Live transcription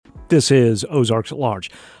This is Ozarks at Large.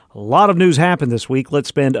 A lot of news happened this week. Let's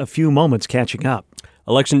spend a few moments catching up.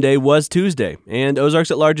 Election Day was Tuesday, and Ozarks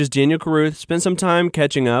at Large's Daniel Carruth spent some time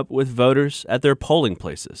catching up with voters at their polling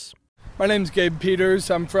places. My name's Gabe Peters.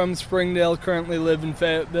 I'm from Springdale, currently live in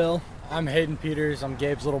Fayetteville. I'm Hayden Peters. I'm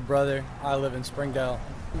Gabe's little brother. I live in Springdale.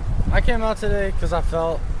 I came out today because I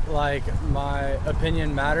felt like my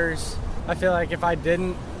opinion matters. I feel like if I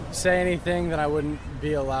didn't say anything, then I wouldn't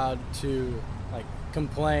be allowed to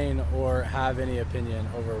complain or have any opinion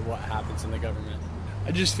over what happens in the government.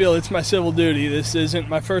 I just feel it's my civil duty. This isn't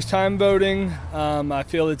my first time voting. I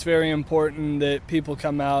feel it's very important that people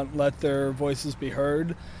come out and let their voices be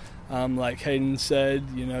heard. Like Hayden said,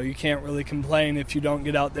 you can't really complain if you don't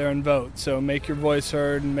get out there and vote. So make your voice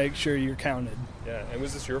heard and make sure you're counted. Yeah, and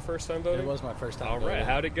was this your first time voting? It was my first time voting. All right,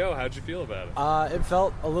 how'd it go? How'd you feel about it? It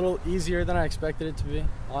felt a little easier than I expected it to be.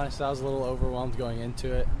 Honestly, I was a little overwhelmed going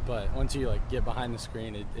into it, but once you get behind the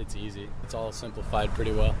screen, it's easy. It's all simplified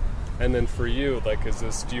pretty well. And then for you,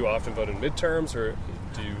 do you often vote in midterms, or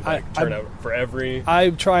do you turn out for every? I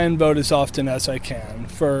try and vote as often as I can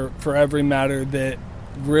for every matter that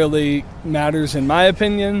really matters in my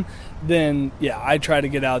opinion. Then I try to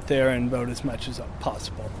get out there and vote as much as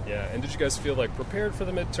possible. Yeah, and did you guys feel prepared for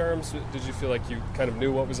the midterms? Did you feel like you kind of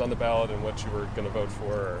knew what was on the ballot and what you were going to vote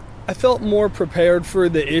for? Or? I felt more prepared for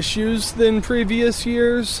the issues than previous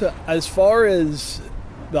years. As far as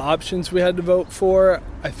the options we had to vote for,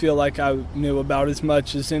 I feel like I knew about as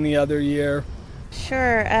much as any other year.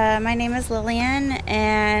 Sure. My name is Lillian,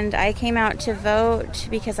 and I came out to vote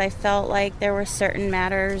because I felt like there were certain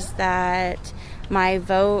matters that my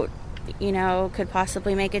vote could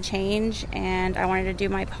possibly make a change, and I wanted to do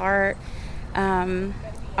my part.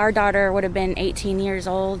 Our daughter would have been 18 years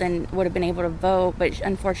old and would have been able to vote, but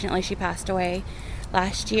unfortunately she passed away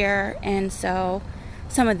last year, and so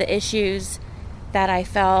some of the issues that I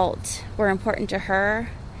felt were important to her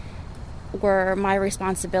were my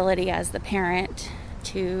responsibility as the parent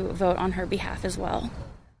to vote on her behalf as well.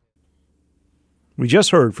 We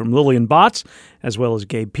just heard from Lillian Botts, as well as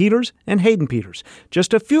Gabe Peters and Hayden Peters.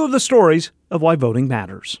 Just a few of the stories of why voting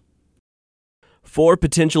matters. 4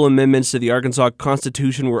 potential amendments to the Arkansas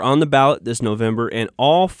Constitution were on the ballot this November, and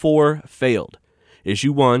all 4 failed.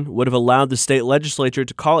 Issue 1 would have allowed the state legislature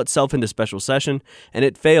to call itself into special session, and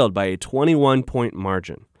it failed by a 21-point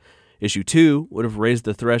margin. Issue 2 would have raised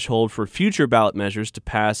the threshold for future ballot measures to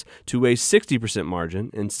pass to a 60%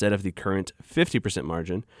 margin instead of the current 50%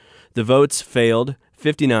 margin. The votes failed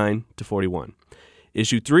 59-41.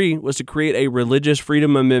 Issue 3 was to create a religious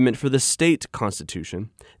freedom amendment for the state constitution.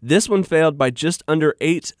 This one failed by just under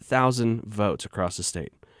 8,000 votes across the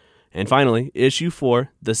state. And finally, Issue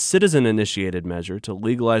 4, the citizen-initiated measure to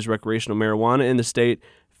legalize recreational marijuana in the state,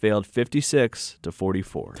 failed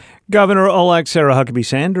 56-44. Governor-elect Sarah Huckabee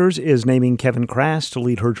Sanders is naming Kevin Crass to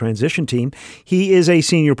lead her transition team. He is a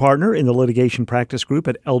senior partner in the litigation practice group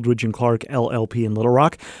at Eldridge & Clark LLP in Little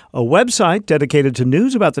Rock. A website dedicated to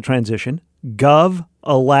news about the transition,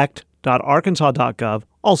 govelect.arkansas.gov,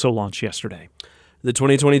 also launched yesterday. The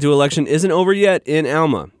 2022 election isn't over yet in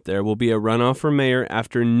Alma. There will be a runoff for mayor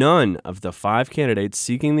after none of the 5 candidates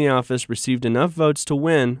seeking the office received enough votes to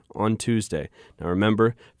win on Tuesday. Now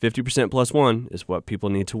remember, 50% plus 1 is what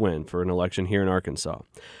people need to win for an election here in Arkansas.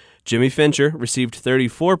 Jimmy Fincher received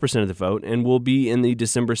 34% of the vote and will be in the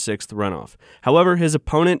December 6th runoff. However, his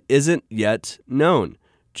opponent isn't yet known.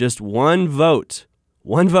 Just one vote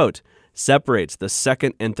separates the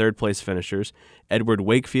second and third place finishers, Edward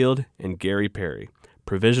Wakefield and Gary Perry.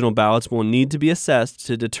 Provisional ballots will need to be assessed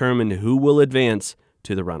to determine who will advance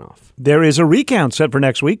to the runoff. There is a recount set for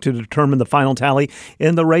next week to determine the final tally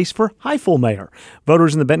in the race for Highfill mayor.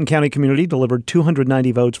 Voters in the Benton County community delivered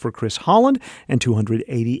 290 votes for Chris Holland and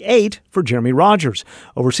 288 for Jeremy Rogers.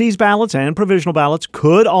 Overseas ballots and provisional ballots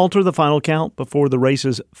could alter the final count before the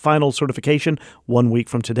race's final certification 1 week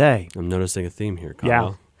from today. I'm noticing a theme here, Kyle.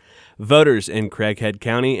 Yeah. Voters in Craighead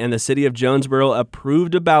County and the city of Jonesboro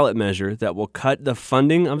approved a ballot measure that will cut the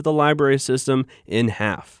funding of the library system in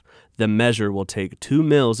half. The measure will take 2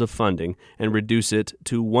 mills of funding and reduce it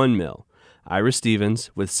to 1 mill. Ira Stevens,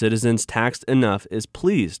 with Citizens Taxed Enough, is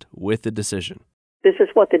pleased with the decision. This is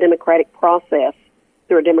what the democratic process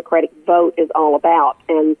through a democratic vote is all about.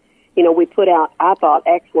 And, we put out, I thought,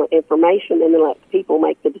 excellent information and then let people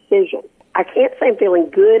make the decision. I can't say I'm feeling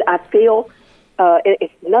good. I feel if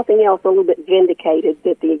nothing else, a little bit vindicated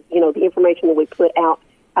that the information that we put out,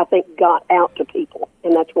 I think, got out to people,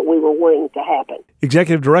 and that's what we were wanting to happen.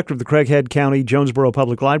 Executive Director of the Craighead County Jonesboro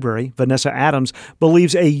Public Library, Vanessa Adams,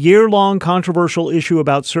 believes a year-long controversial issue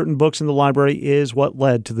about certain books in the library is what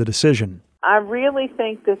led to the decision. I really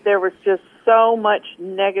think that there was just so so much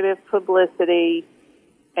negative publicity,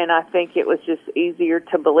 and I think it was just easier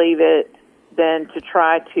to believe it than to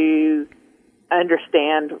try to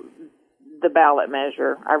understand the ballot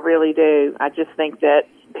measure. I really do. I just think that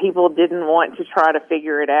people didn't want to try to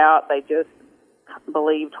figure it out. They just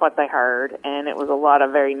believed what they heard, and it was a lot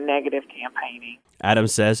of very negative campaigning.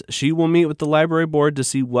 Adams says she will meet with the library board to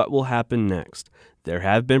see what will happen next. There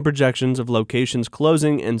have been projections of locations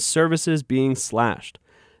closing and services being slashed.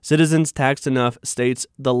 Citizens Taxed Enough states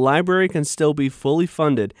the library can still be fully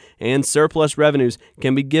funded and surplus revenues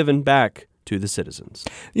can be given back to the citizens.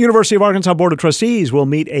 The University of Arkansas Board of Trustees will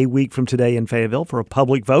meet a week from today in Fayetteville for a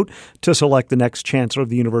public vote to select the next chancellor of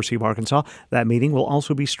the University of Arkansas. That meeting will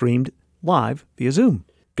also be streamed live via Zoom.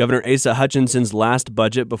 Governor Asa Hutchinson's last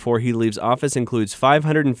budget before he leaves office includes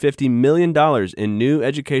 $550 million in new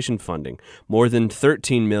education funding, more than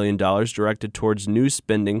 $13 million directed towards new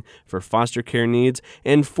spending for foster care needs,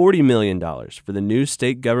 and $40 million for the new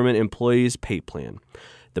state government employees' pay plan.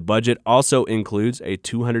 The budget also includes a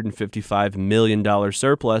 $255 million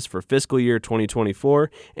surplus for fiscal year 2024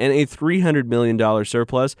 and a $300 million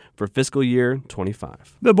surplus for fiscal year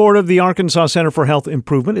 25. The board of the Arkansas Center for Health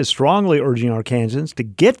Improvement is strongly urging Arkansans to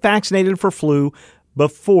get vaccinated for flu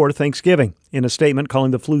before Thanksgiving. In a statement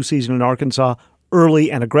calling the flu season in Arkansas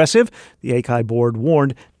early and aggressive, the ACI board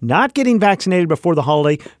warned not getting vaccinated before the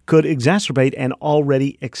holiday could exacerbate an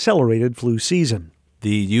already accelerated flu season. The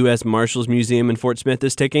U.S. Marshals Museum in Fort Smith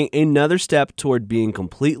is taking another step toward being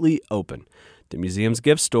completely open. The museum's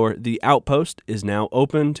gift store, The Outpost, is now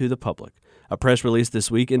open to the public. A press release this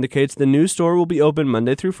week indicates the new store will be open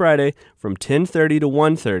Monday through Friday from 10:30 to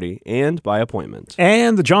 1:30 and by appointment.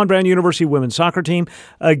 And the John Brown University women's soccer team,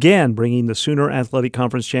 again bringing the Sooner Athletic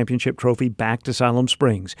Conference Championship trophy back to Siloam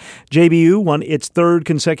Springs. JBU won its third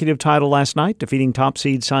consecutive title last night, defeating top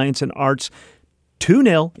seed Science and Arts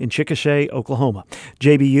 2-0 in Chickasha, Oklahoma.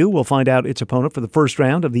 JBU will find out its opponent for the first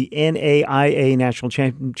round of the NAIA National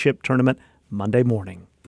Championship Tournament Monday morning.